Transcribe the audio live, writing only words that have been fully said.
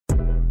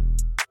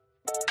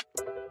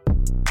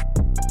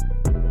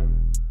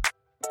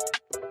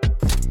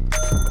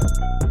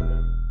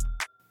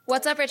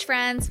What's up, rich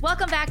friends?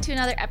 Welcome back to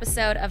another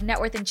episode of Net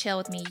Worth and Chill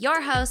with me,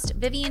 your host,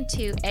 Vivian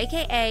Tu,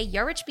 aka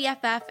your rich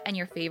BFF and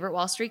your favorite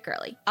Wall Street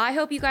girly. I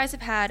hope you guys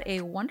have had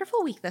a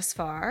wonderful week thus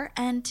far,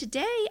 and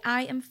today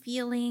I am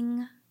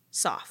feeling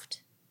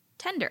soft,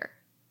 tender,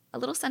 a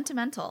little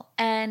sentimental,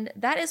 and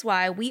that is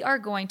why we are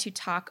going to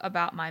talk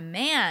about my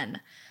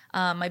man,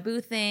 my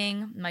boo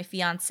thing, my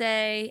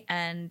fiance,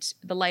 and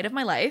the light of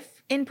my life.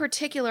 In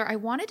particular, I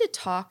wanted to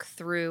talk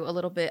through a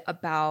little bit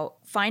about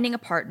finding a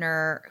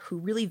partner who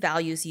really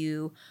values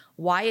you,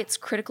 why it's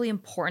critically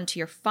important to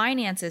your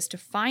finances to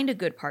find a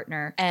good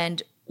partner,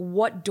 and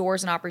what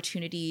doors and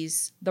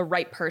opportunities the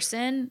right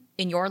person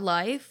in your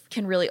life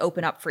can really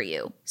open up for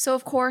you. So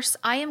of course,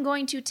 I am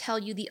going to tell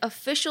you the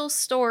official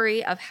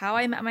story of how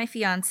I met my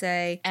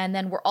fiance, and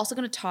then we're also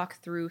going to talk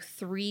through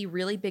 3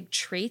 really big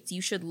traits you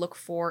should look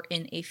for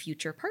in a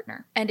future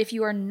partner. And if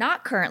you are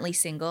not currently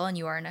single and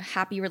you are in a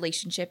happy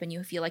relationship and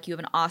you feel like you have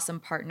an awesome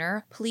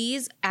partner,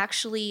 please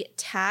actually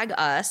tag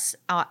us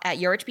at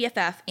Your Rich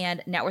BFF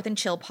and Net Worth and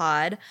Chill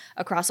Pod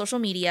across social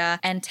media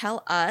and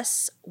tell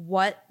us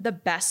what the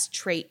best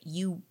trait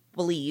you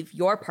believe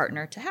your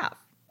partner to have.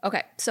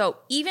 Okay, so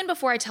even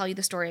before I tell you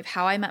the story of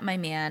how I met my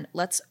man,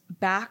 let's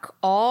back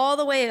all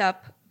the way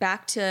up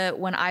back to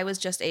when I was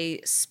just a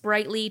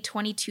sprightly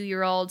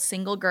 22-year-old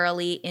single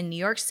girly in New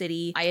York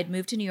City. I had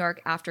moved to New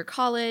York after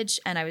college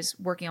and I was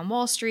working on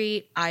Wall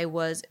Street. I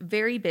was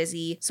very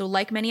busy. So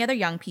like many other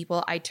young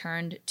people, I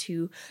turned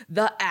to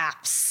the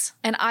apps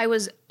and I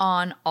was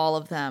on all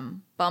of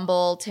them.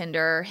 Bumble,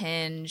 Tinder,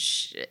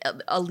 Hinge,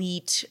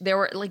 Elite. There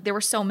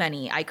were so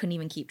many. I couldn't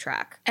even keep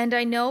track. And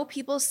I know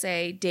people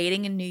say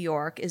dating in New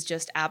York is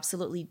just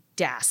absolutely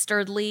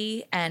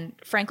dastardly. And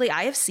frankly,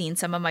 I have seen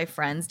some of my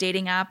friends'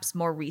 dating apps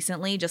more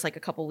recently, just like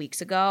a couple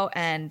weeks ago.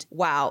 And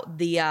wow,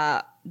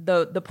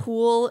 the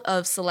pool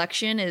of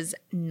selection is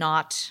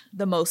not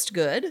the most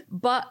good.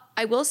 But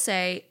I will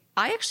say,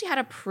 I actually had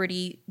a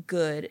pretty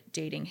good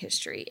dating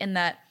history in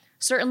that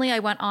certainly I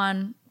went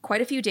on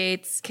quite a few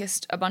dates,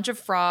 kissed a bunch of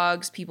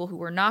frogs, people who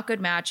were not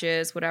good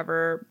matches,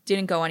 whatever,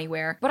 didn't go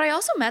anywhere. But I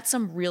also met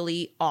some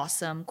really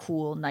awesome,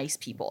 cool, nice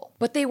people.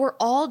 But they were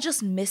all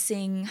just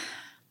missing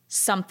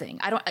something.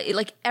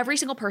 Every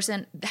single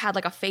person had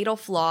like a fatal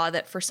flaw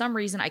that for some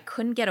reason I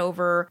couldn't get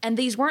over. And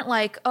these weren't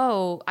like,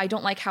 oh, I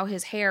don't like how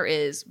his hair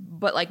is,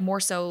 but like more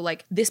so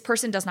like this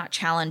person does not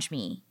challenge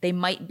me. They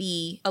might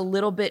be a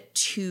little bit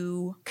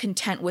too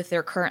content with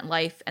their current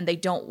life and they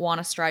don't want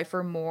to strive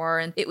for more.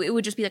 And it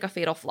would just be like a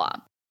fatal flaw.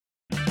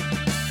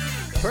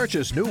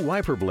 Purchase new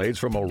wiper blades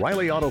from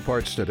O'Reilly Auto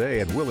Parts today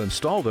and we'll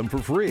install them for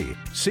free.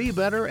 See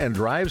better and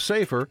drive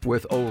safer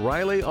with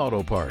O'Reilly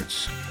Auto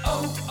Parts.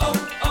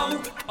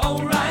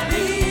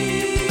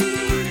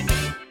 O'Reilly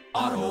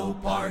Auto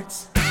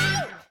Parts.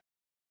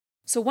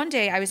 So one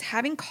day I was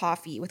having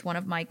coffee with one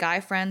of my guy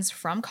friends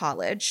from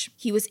college.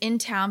 He was in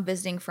town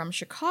visiting from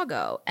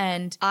Chicago,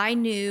 and I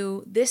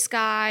knew this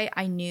guy,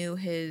 I knew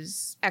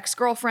his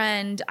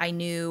ex-girlfriend, I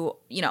knew,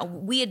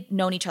 we had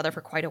known each other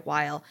for quite a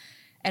while.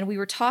 And we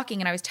were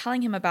talking and I was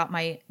telling him about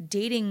my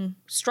dating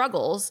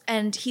struggles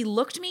and he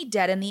looked me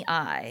dead in the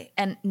eye.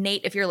 And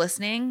Nate, if you're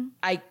listening,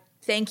 I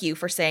thank you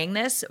for saying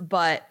this,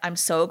 but I'm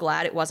so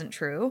glad it wasn't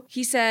true.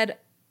 He said,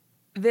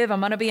 Viv, I'm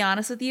going to be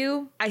honest with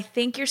you. I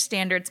think your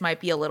standards might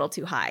be a little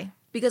too high.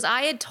 Because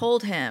I had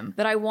told him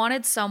that I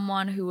wanted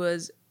someone who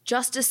was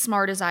just as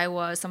smart as I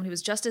was, someone who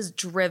was just as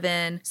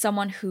driven,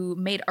 someone who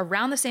made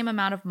around the same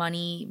amount of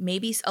money,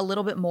 maybe a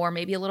little bit more,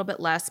 maybe a little bit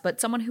less, but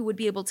someone who would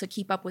be able to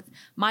keep up with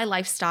my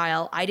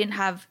lifestyle. I didn't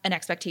have an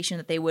expectation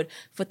that they would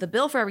foot the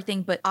bill for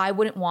everything, but I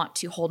wouldn't want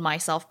to hold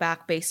myself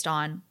back based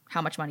on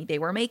how much money they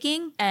were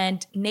making.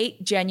 And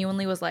Nate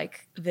genuinely was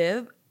like,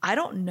 Viv, I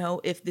don't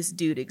know if this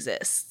dude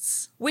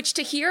exists. Which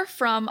to hear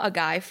from a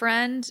guy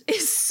friend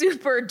is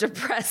super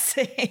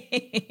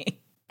depressing.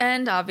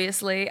 And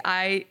obviously,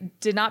 I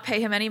did not pay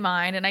him any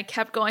mind and I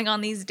kept going on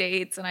these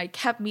dates and I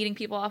kept meeting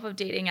people off of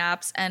dating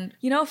apps. And,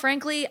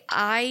 frankly,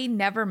 I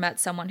never met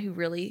someone who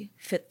really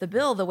fit the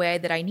bill the way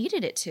that I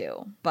needed it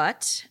to.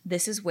 But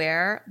this is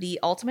where the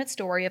ultimate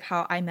story of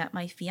how I met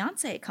my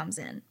fiance comes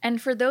in.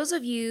 And for those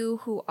of you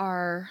who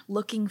are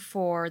looking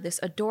for this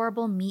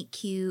adorable meet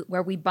cute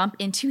where we bump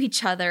into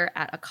each other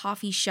at a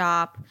coffee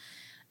shop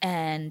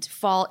and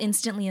fall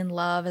instantly in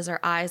love as our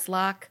eyes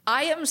lock,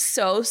 I am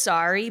so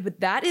sorry,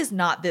 but that is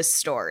not this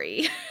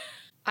story.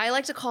 I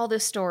like to call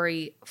this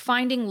story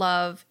Finding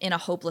Love in a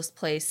Hopeless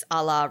Place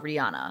a la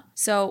Rihanna.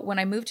 So when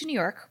I moved to New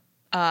York,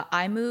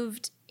 I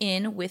moved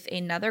in with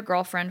another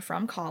girlfriend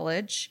from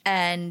college.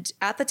 And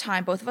at the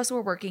time, both of us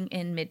were working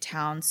in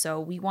Midtown. So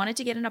we wanted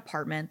to get an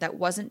apartment that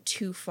wasn't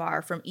too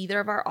far from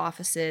either of our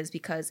offices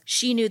because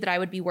she knew that I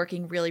would be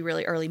working really,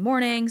 really early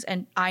mornings.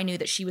 And I knew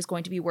that she was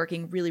going to be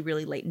working really,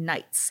 really late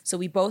nights. So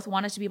we both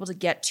wanted to be able to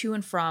get to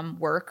and from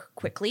work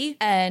quickly.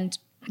 And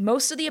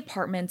most of the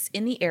apartments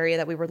in the area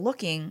that we were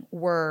looking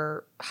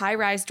were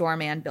high-rise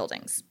doorman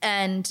buildings.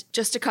 And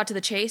just to cut to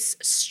the chase,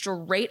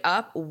 straight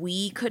up,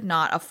 we could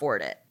not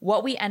afford it.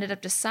 What we ended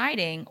up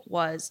deciding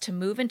was to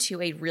move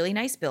into a really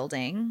nice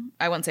building.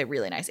 I wouldn't say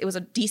really nice. It was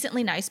a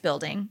decently nice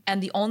building.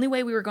 And the only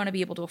way we were going to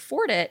be able to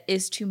afford it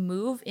is to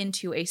move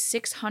into a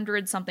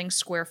 600 something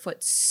square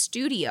foot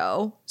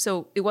studio.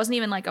 So it wasn't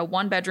even like a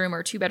 1-bedroom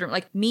or 2-bedroom.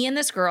 Like, me and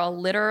this girl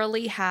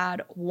literally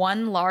had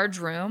one large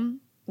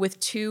room with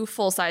 2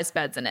 full-size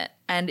beds in it.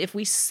 And if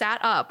we sat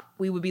up,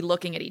 we would be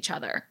looking at each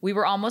other. We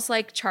were almost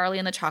like Charlie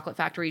and the Chocolate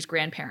Factory's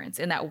grandparents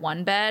in that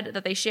one bed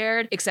that they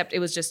shared, except it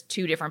was just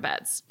 2 different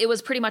beds. It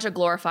was pretty much a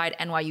glorified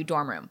NYU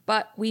dorm room.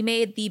 But we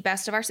made the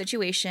best of our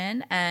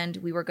situation, and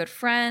we were good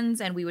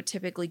friends, and we would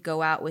typically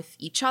go out with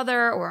each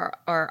other or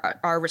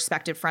our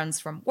respective friends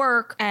from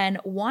work. And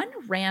one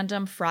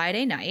random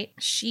Friday night,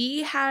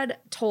 she had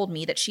told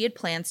me that she had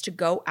plans to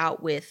go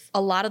out with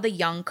a lot of the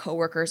young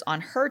coworkers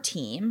on her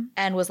team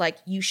and was like,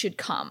 you should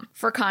come.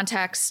 For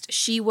context,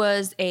 she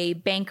was a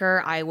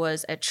banker. I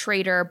was a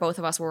trader. Both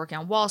of us were working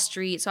on Wall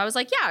Street. So I was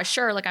like, yeah,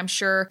 sure. Like, I'm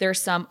sure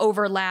there's some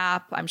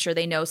overlap. I'm sure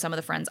they know some of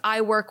the friends I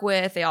work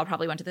with. They all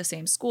probably went to the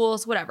same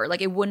schools, whatever.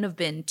 Like, it wouldn't have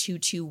been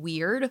too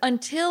weird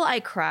until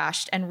I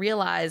crashed and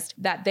realized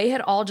that they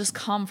had all just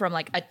come from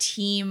like a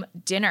team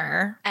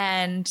dinner.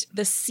 And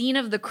the scene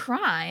of the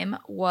crime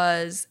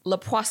was Le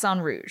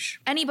Poisson Rouge.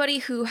 Anybody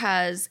who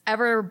has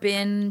ever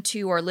been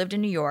to or lived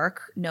in New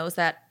York knows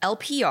that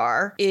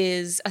LPR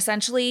is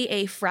essentially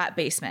a frat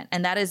basement.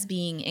 And that is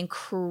being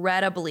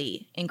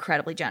incredibly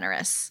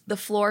generous. The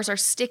floors are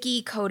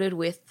sticky, coated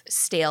with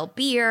stale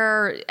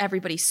beer.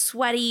 Everybody's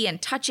sweaty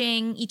and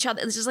touching each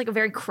other. It's just like a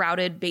very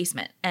crowded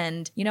basement.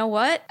 And you know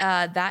what?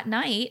 That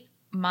night,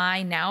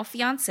 my now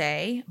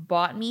fiance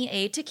bought me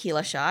a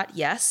tequila shot.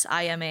 Yes,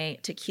 I am a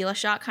tequila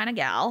shot kind of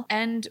gal.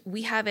 And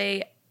we have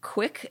a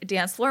quick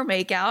dance floor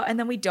makeout, and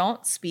then we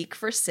don't speak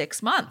for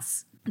 6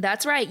 months.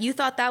 That's right. You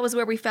thought that was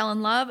where we fell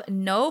in love?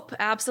 Nope,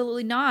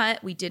 absolutely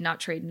not. We did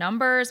not trade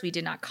numbers. We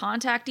did not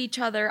contact each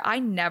other. I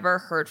never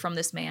heard from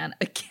this man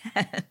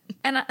again.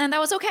 And that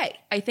was okay.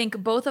 I think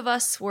both of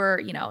us were,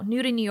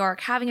 new to New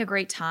York, having a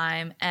great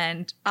time.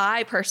 And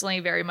I personally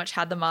very much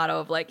had the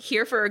motto of like,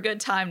 here for a good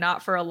time,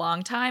 not for a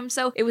long time.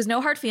 So it was no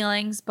hard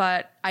feelings,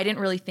 but I didn't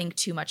really think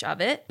too much of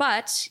it.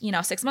 But,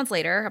 6 months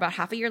later, about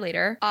half a year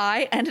later,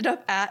 I ended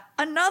up at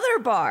another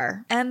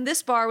bar. And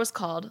this bar was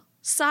called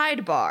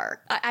Sidebar.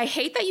 I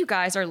hate that you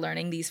guys are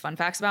learning these fun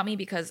facts about me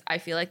because I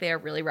feel like they are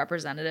really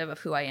representative of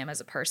who I am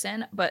as a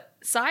person. But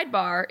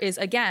Sidebar is,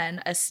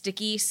 again, a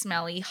sticky,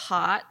 smelly,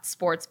 hot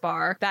sports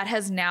bar that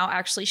has now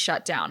actually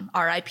shut down.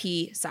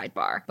 RIP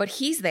Sidebar. But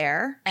he's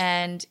there,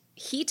 and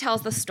he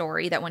tells the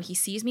story that when he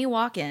sees me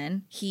walk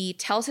in, he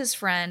tells his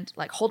friend,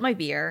 like, hold my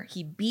beer.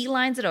 He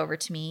beelines it over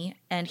to me,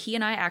 and he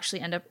and I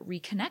actually end up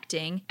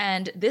reconnecting.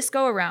 And this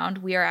go around,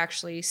 we are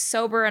actually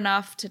sober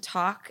enough to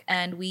talk,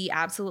 and we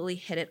absolutely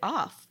hit it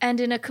off. And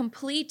in a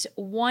complete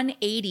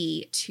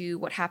 180 to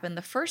what happened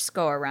the first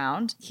go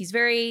around, he's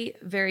very,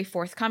 very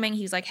forthcoming.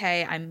 He's like,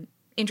 hey, I'm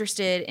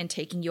interested in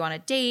taking you on a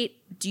date.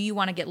 Do you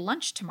want to get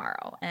lunch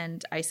tomorrow?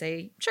 And I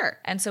say, sure.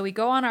 And so we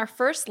go on our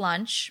first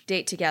lunch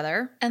date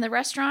together. And the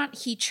restaurant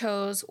he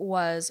chose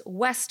was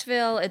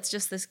Westville. It's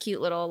just this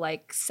cute little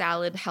like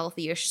salad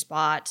healthy-ish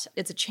spot.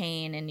 It's a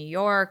chain in New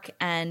York.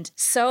 And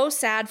so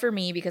sad for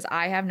me because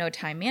I have no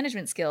time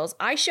management skills.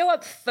 I show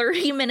up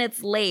 30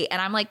 minutes late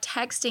and I'm like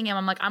texting him.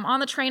 I'm like, I'm on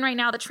the train right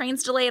now. The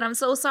train's delayed. I'm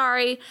so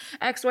sorry.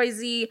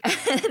 XYZ.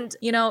 And,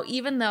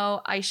 even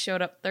though I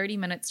showed up 30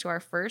 minutes to our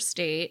first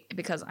date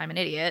because I'm an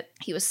idiot,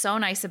 he was so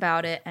nice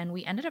about it, and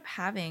we ended up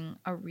having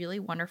a really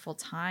wonderful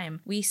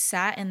time. We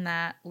sat in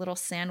that little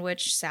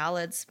sandwich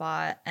salad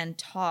spot and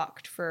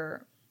talked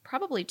for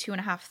probably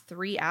 2.5,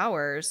 3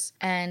 hours.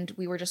 And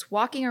we were just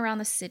walking around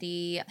the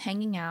city,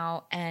 hanging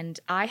out. And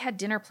I had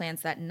dinner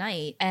plans that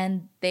night,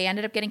 and they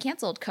ended up getting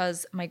canceled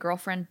because my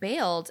girlfriend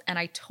bailed. And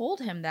I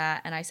told him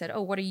that. And I said,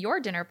 oh, what are your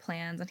dinner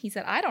plans? And he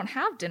said, I don't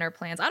have dinner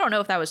plans. I don't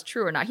know if that was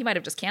true or not. He might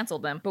have just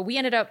canceled them. But we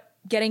ended up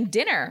getting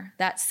dinner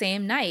that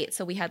same night.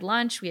 So we had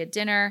lunch, we had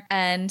dinner.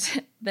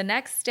 And the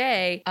next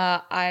day,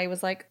 I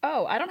was like,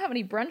 oh, I don't have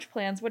any brunch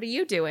plans. What are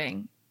you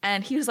doing?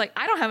 And he was like,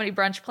 I don't have any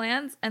brunch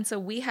plans. And so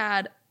we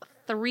had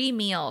 3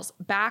 meals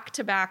back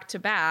to back to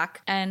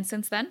back. And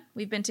since then,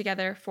 we've been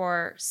together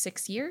for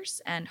 6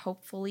 years and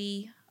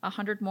hopefully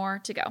 100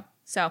 more to go.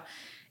 So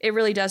it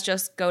really does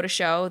just go to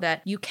show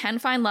that you can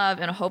find love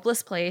in a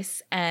hopeless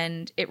place,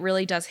 and it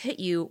really does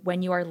hit you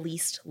when you are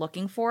least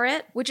looking for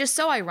it, which is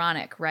so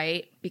ironic,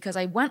 right? Because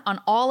I went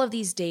on all of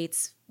these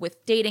dates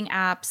with dating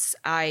apps.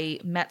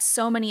 I met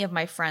so many of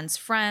my friends'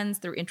 friends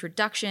through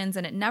introductions,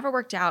 and it never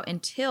worked out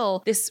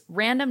until this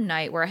random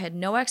night where I had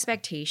no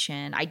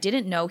expectation. I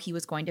didn't know he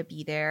was going to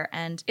be there,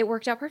 and it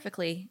worked out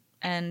perfectly.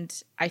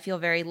 And I feel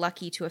very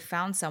lucky to have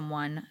found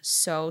someone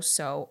so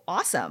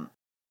awesome.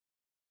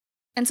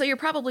 And so you're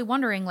probably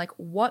wondering, like,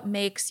 what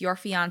makes your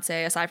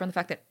fiance, aside from the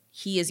fact that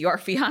he is your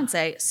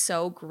fiance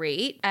so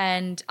great.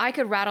 And I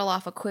could rattle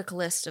off a quick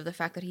list of the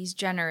fact that he's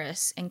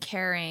generous and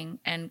caring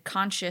and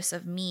conscious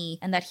of me,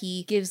 and that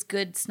he gives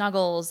good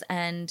snuggles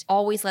and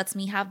always lets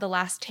me have the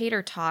last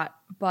tater tot.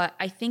 But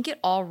I think it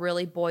all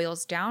really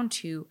boils down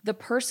to the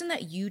person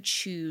that you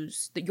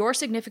choose, that your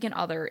significant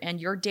other and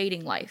your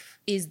dating life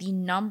is the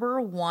number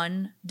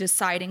one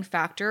deciding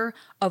factor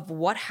of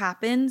what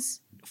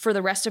happens for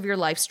the rest of your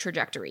life's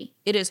trajectory.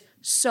 It is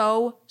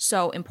so,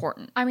 so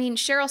important. I mean,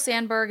 Sheryl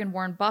Sandberg and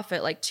Warren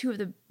Buffett, like two of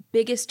the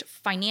biggest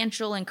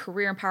financial and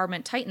career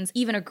empowerment titans,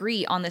 even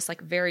agree on this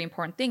like very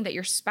important thing, that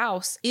your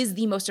spouse is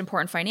the most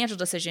important financial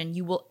decision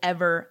you will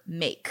ever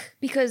make.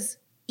 Because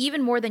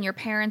even more than your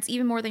parents,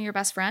 even more than your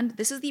best friend,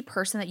 this is the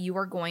person that you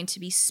are going to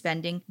be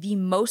spending the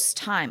most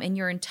time in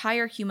your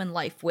entire human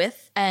life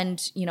with.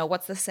 And, you know,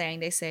 what's the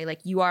saying? They say, like,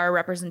 you are a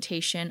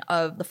representation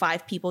of the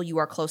 5 people you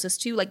are closest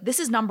to. Like, this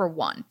is number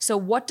one. So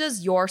what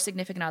does your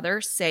significant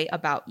other say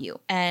about you?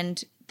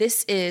 And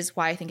this is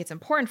why I think it's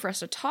important for us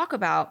to talk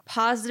about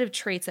positive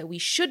traits that we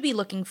should be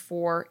looking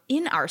for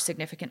in our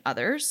significant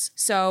others.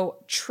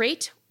 So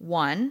trait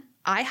 1,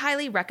 I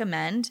highly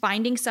recommend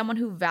finding someone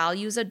who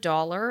values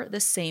 $1 the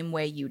same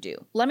way you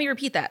do. Let me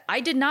repeat that.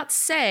 I did not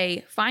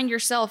say find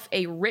yourself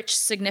a rich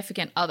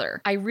significant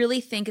other. I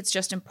really think it's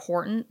just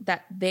important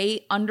that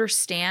they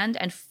understand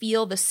and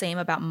feel the same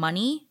about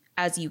money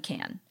as you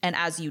can and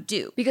as you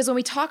do. Because when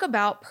we talk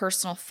about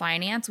personal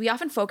finance, we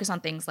often focus on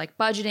things like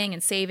budgeting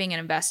and saving and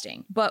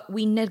investing, but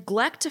we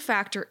neglect to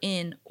factor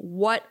in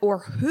what or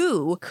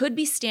who could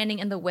be standing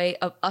in the way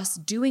of us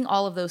doing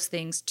all of those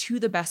things to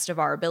the best of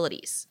our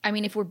abilities. I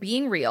mean, if we're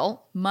being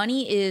real,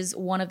 money is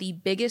one of the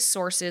biggest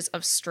sources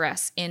of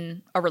stress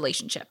in a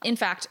relationship. In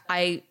fact,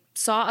 I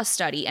saw a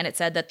study and it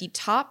said that the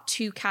top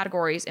 2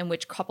 categories in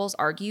which couples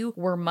argue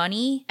were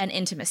money and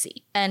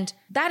intimacy. And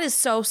that is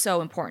so,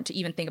 so important to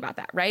even think about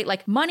that, right?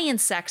 Like money and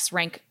sex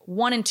rank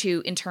 1 and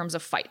 2 in terms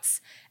of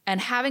fights. And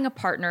having a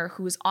partner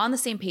who is on the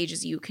same page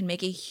as you can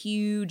make a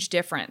huge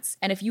difference.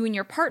 And if you and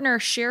your partner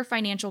share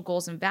financial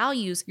goals and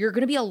values, you're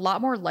going to be a lot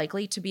more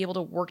likely to be able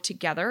to work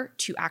together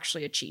to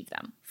actually achieve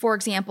them. For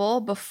example,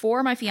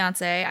 before my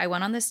fiance, I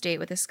went on this date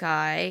with this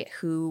guy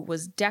who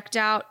was decked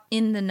out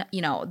in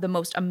the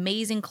most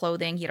amazing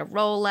clothing. He had a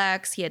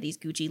Rolex, he had these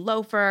Gucci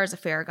loafers, a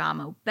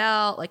Ferragamo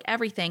belt, like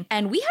everything.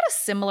 And we had a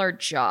similar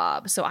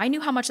job. So I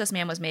knew how much this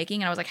man was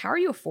making and I was like, how are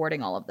you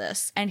affording all of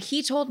this? And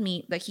he told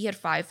me that he had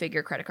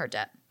 5-figure credit card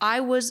debt. I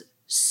was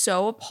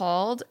so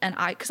appalled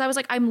because I was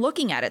like, I'm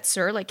looking at it,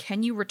 sir. Like,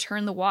 can you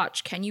return the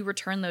watch? Can you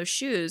return those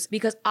shoes?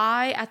 Because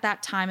I, at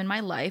that time in my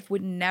life,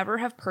 would never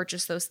have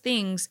purchased those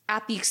things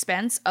at the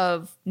expense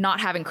of not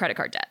having credit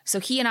card debt. So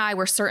he and I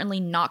were certainly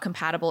not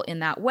compatible in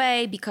that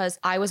way because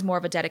I was more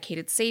of a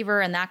dedicated saver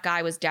and that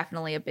guy was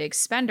definitely a big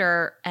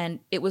spender. And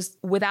it was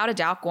without a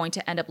doubt going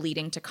to end up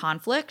leading to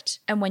conflict.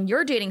 And when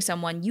you're dating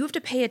someone, you have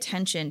to pay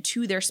attention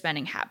to their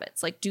spending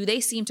habits. Like, do they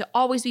seem to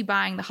always be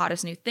buying the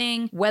hottest new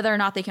thing, whether or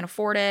not they can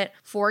afford it?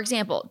 For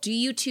example, do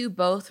you two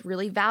both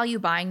really value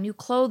buying new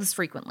clothes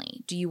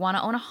frequently? Do you want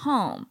to own a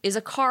home? Is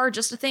a car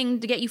just a thing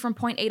to get you from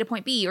point A to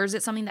point B, or is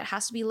it something that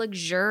has to be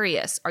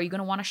luxurious? Are you going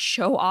to want to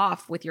show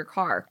off with your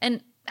car?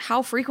 And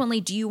how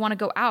frequently do you want to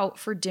go out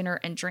for dinner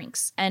and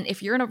drinks? And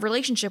if you're in a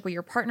relationship where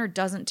your partner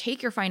doesn't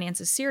take your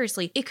finances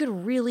seriously, it could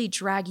really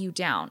drag you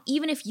down,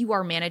 even if you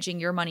are managing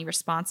your money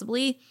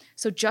responsibly.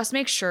 So just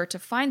make sure to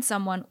find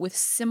someone with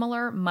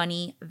similar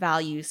money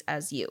values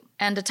as you.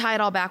 And to tie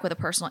it all back with a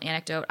personal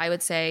anecdote, I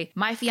would say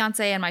my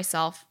fiance and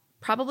myself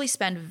probably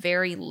spend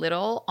very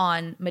little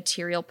on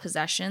material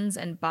possessions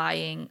and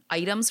buying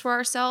items for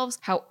ourselves.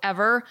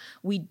 However,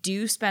 we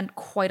do spend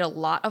quite a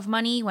lot of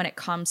money when it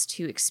comes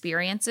to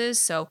experiences.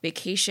 So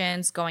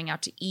vacations, going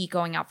out to eat,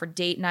 going out for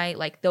date night,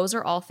 like those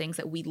are all things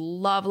that we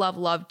love, love,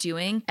 love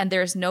doing. And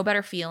there's no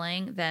better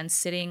feeling than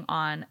sitting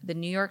on the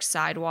New York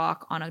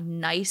sidewalk on a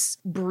nice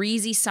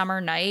breezy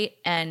summer night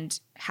and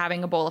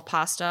having a bowl of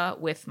pasta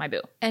with my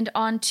boo. And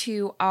on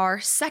to our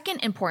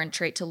second important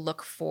trait to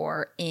look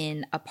for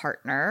in a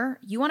partner.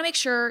 You want to make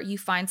sure you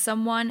find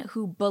someone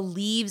who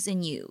believes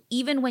in you,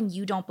 even when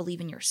you don't believe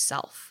in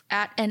yourself.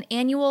 At an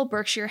annual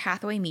Berkshire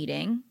Hathaway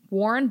meeting,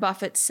 Warren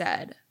Buffett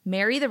said,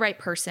 "Marry the right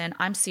person.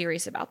 I'm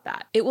serious about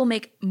that. It will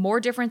make more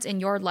difference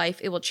in your life.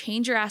 It will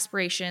change your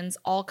aspirations,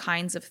 all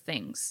kinds of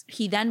things."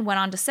 He then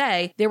went on to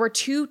say, there were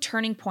 2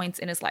 turning points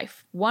in his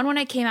life. One when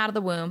I came out of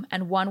the womb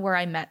and one where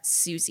I met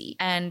Susie.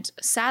 And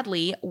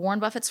sadly, Warren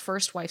Buffett's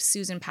first wife,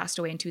 Susan, passed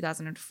away in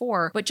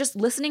 2004. But just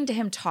listening to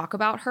him talk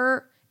about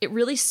her, it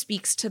really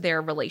speaks to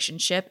their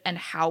relationship and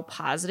how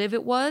positive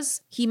it was.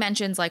 He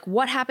mentions like,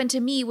 what happened to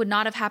me would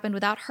not have happened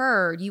without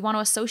her. You want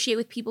to associate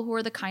with people who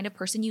are the kind of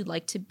person you'd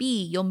like to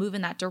be. You'll move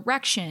in that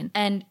direction.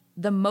 And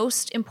the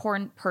most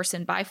important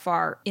person by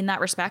far in that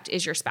respect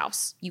is your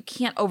spouse. You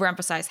can't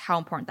overemphasize how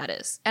important that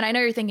is. And I know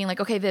you're thinking like,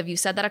 okay, Viv, you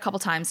said that a couple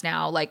times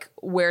now, like,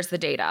 where's the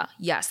data?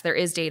 Yes, there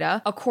is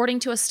data. According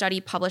to a study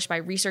published by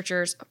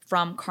researchers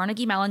from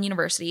Carnegie Mellon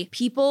University,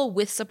 people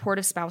with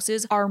supportive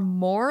spouses are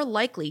more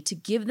likely to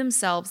give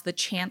themselves the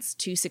chance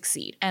to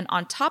succeed. And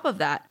on top of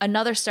that,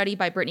 another study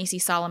by Brittany C.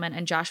 Solomon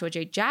and Joshua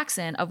J.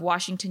 Jackson of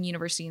Washington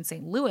University in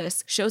St.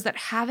 Louis shows that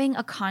having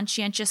a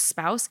conscientious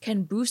spouse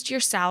can boost your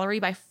salary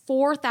by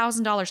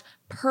 $4,000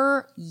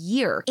 per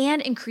year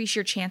and increase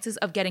your chances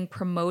of getting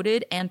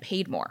promoted and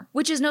paid more,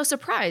 which is no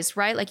surprise,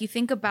 right? Like, you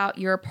think about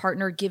your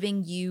partner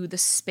giving you the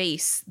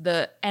space,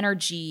 the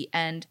energy,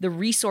 and the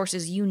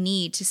resources you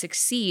need to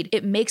succeed.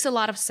 It makes a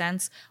lot of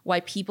sense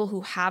why people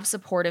who have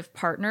supportive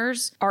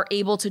partners are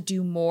able to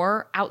do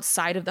more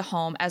outside of the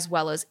home as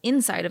well as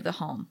inside of the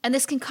home. And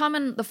this can come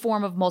in the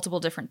form of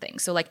multiple different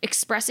things. So like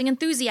expressing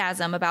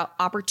enthusiasm about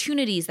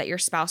opportunities that your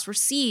spouse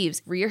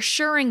receives,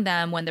 reassuring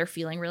them when they're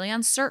feeling really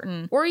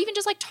uncertain, or even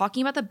just like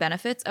talking about the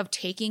benefits of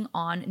taking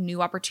on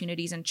new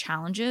opportunities and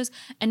challenges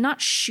and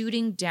not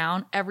shooting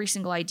down every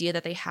single idea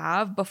that they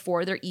have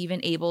before they're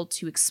even able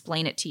to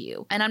explain it to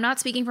you. And I'm not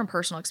speaking from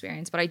personal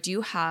experience, but I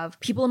do have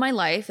people in my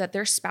life that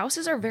their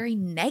spouses are very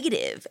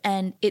negative,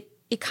 and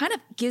it kind of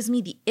gives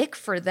me the ick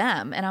for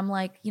them. And I'm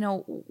like,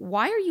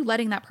 why are you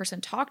letting that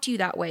person talk to you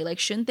that way? Like,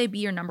 shouldn't they be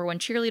your number one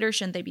cheerleader?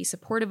 Shouldn't they be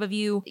supportive of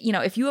you?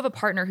 If you have a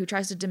partner who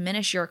tries to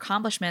diminish your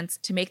accomplishments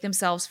to make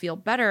themselves feel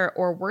better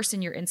or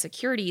worsen your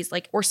insecurities,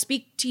 or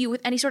speak to you with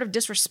any sort of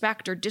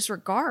disrespect or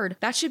disregard,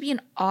 that should be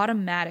an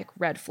automatic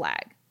red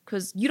flag.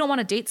 Because you don't want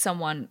to date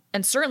someone,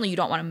 and certainly you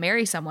don't want to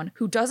marry someone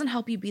who doesn't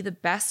help you be the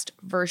best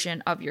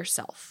version of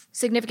yourself.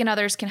 Significant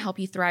others can help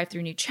you thrive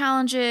through new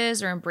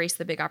challenges or embrace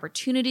the big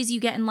opportunities you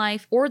get in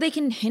life, or they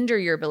can hinder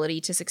your ability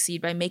to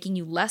succeed by making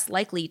you less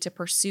likely to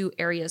pursue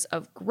areas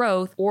of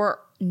growth or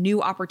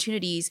new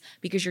opportunities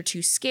because you're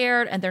too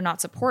scared and they're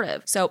not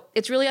supportive. So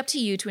it's really up to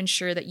you to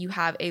ensure that you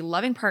have a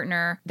loving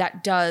partner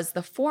that does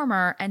the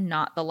former and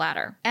not the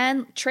latter.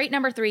 And trait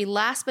number 3,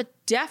 last but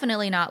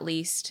definitely not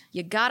least,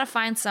 you gotta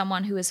find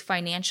someone who is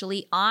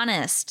financially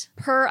honest.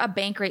 Per a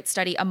Bankrate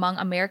study among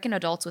American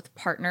adults with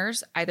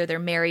partners, either they're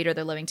married or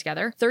they're living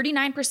together,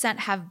 39%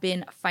 have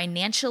been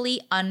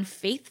financially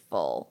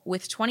unfaithful,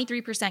 with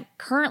 23%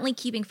 currently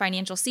keeping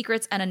financial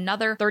secrets and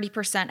another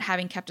 30%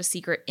 having kept a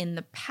secret in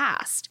the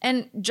past.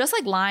 And just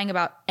like lying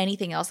about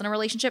anything else in a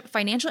relationship,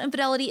 financial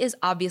infidelity is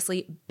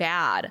obviously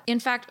bad. In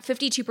fact,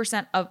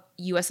 52% of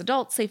US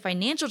adults say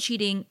financial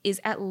cheating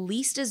is at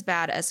least as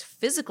bad as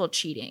physical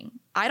cheating.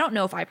 I don't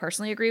know if I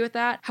personally agree with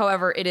that.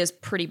 However, it is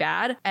pretty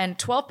bad. And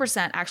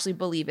 12% actually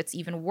believe it's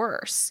even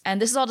worse.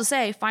 And this is all to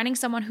say, finding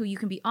someone who you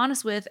can be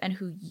honest with and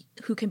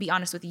who can be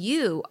honest with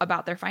you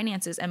about their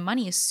finances and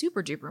money is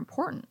super duper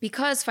important,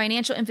 because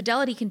financial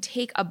infidelity can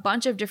take a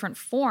bunch of different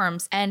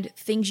forms, and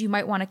things you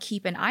might want to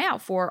keep an eye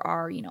out for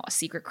are, a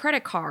secret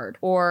credit card,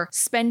 or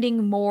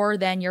spending more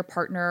than your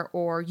partner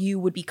or you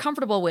would be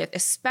comfortable with,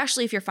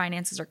 especially if your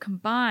finances are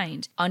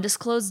combined,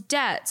 undisclosed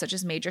debt, such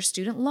as major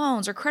student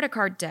loans or credit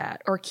card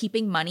debt, or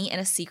keeping money in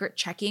a secret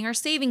checking or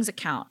savings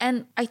account.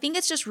 And I think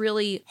it's just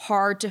really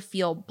hard to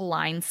feel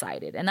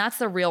blindsided. And that's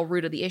the real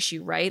root of the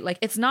issue, right? Like,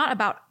 it's not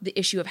about the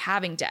issue of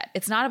having debt.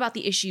 It's not about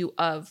the issue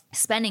of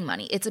spending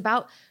money. It's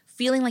about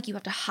feeling like you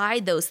have to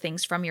hide those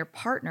things from your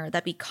partner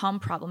that become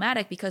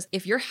problematic, because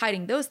if you're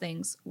hiding those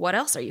things, what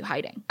else are you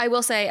hiding? I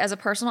will say, as a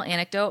personal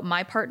anecdote,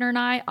 my partner and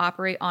I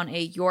operate on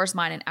a yours,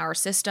 mine, and our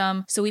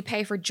system. So we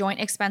pay for joint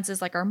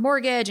expenses like our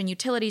mortgage and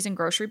utilities and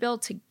grocery bill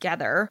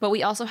together, but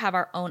we also have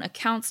our own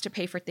accounts to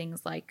pay for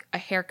things like a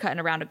haircut and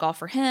a round of golf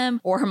for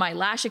him, or my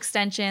lash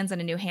extensions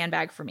and a new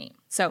handbag for me.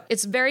 So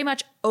it's very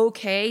much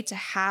okay to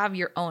have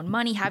your own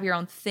money, have your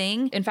own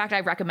thing. In fact, I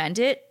recommend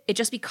it. It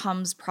just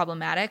becomes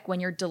problematic when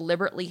you're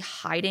deliberately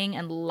hiding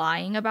and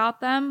lying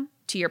about them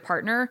to your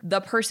partner, the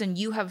person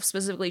you have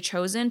specifically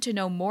chosen to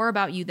know more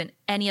about you than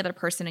any other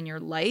person in your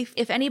life.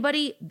 If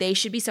anybody, they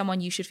should be someone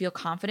you should feel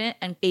confident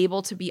and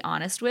able to be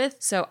honest with.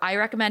 So I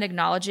recommend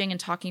acknowledging and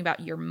talking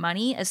about your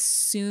money as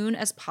soon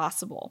as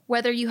possible.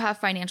 Whether you have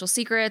financial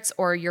secrets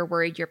or you're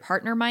worried your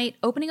partner might,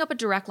 opening up a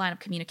direct line of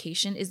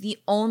communication is the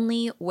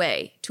only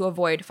way to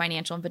avoid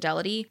financial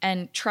infidelity.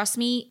 And trust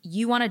me,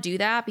 you want to do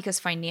that, because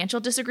financial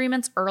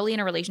disagreements early in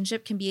a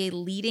relationship can be a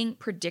leading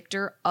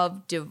predictor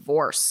of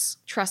divorce.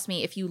 Trust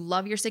me, if you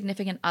love your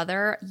significant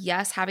other,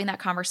 yes, having that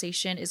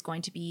conversation is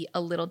going to be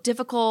a little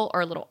difficult or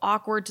a little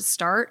awkward to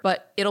start,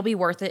 but it'll be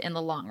worth it in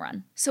the long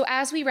run. So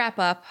as we wrap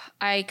up,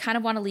 I kind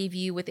of want to leave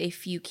you with a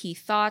few key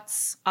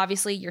thoughts.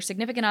 Obviously, your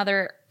significant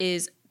other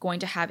is going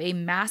to have a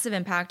massive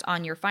impact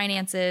on your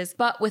finances,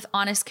 but with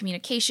honest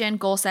communication,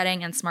 goal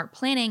setting, and smart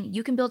planning,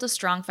 you can build a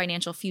strong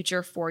financial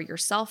future for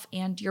yourself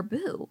and your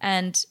boo.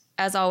 And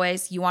as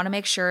always, you want to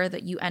make sure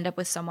that you end up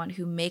with someone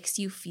who makes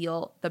you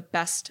feel the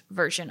best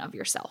version of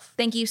yourself.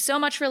 Thank you so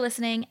much for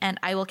listening, and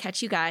I will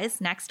catch you guys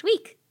next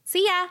week.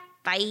 See ya.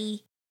 Bye.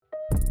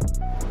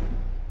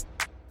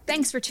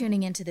 Thanks for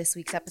tuning into this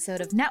week's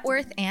episode of Net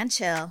Worth and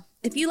Chill.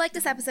 If you like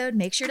this episode,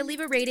 make sure to leave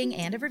a rating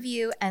and a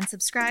review and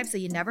subscribe so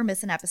you never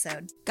miss an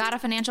episode. Got a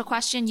financial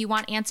question you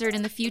want answered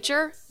in the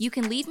future? You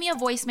can leave me a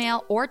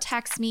voicemail or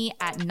text me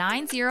at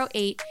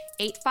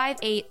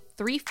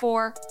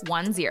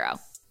 908-858-3410.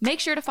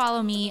 Make sure to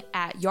follow me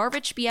at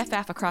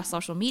YourRichBFF across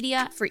social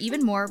media for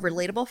even more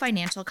relatable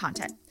financial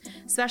content.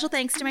 Special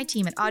thanks to my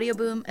team at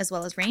Audioboom, as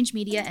well as Range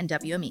Media and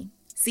WME.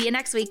 See you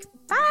next week.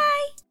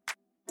 Bye!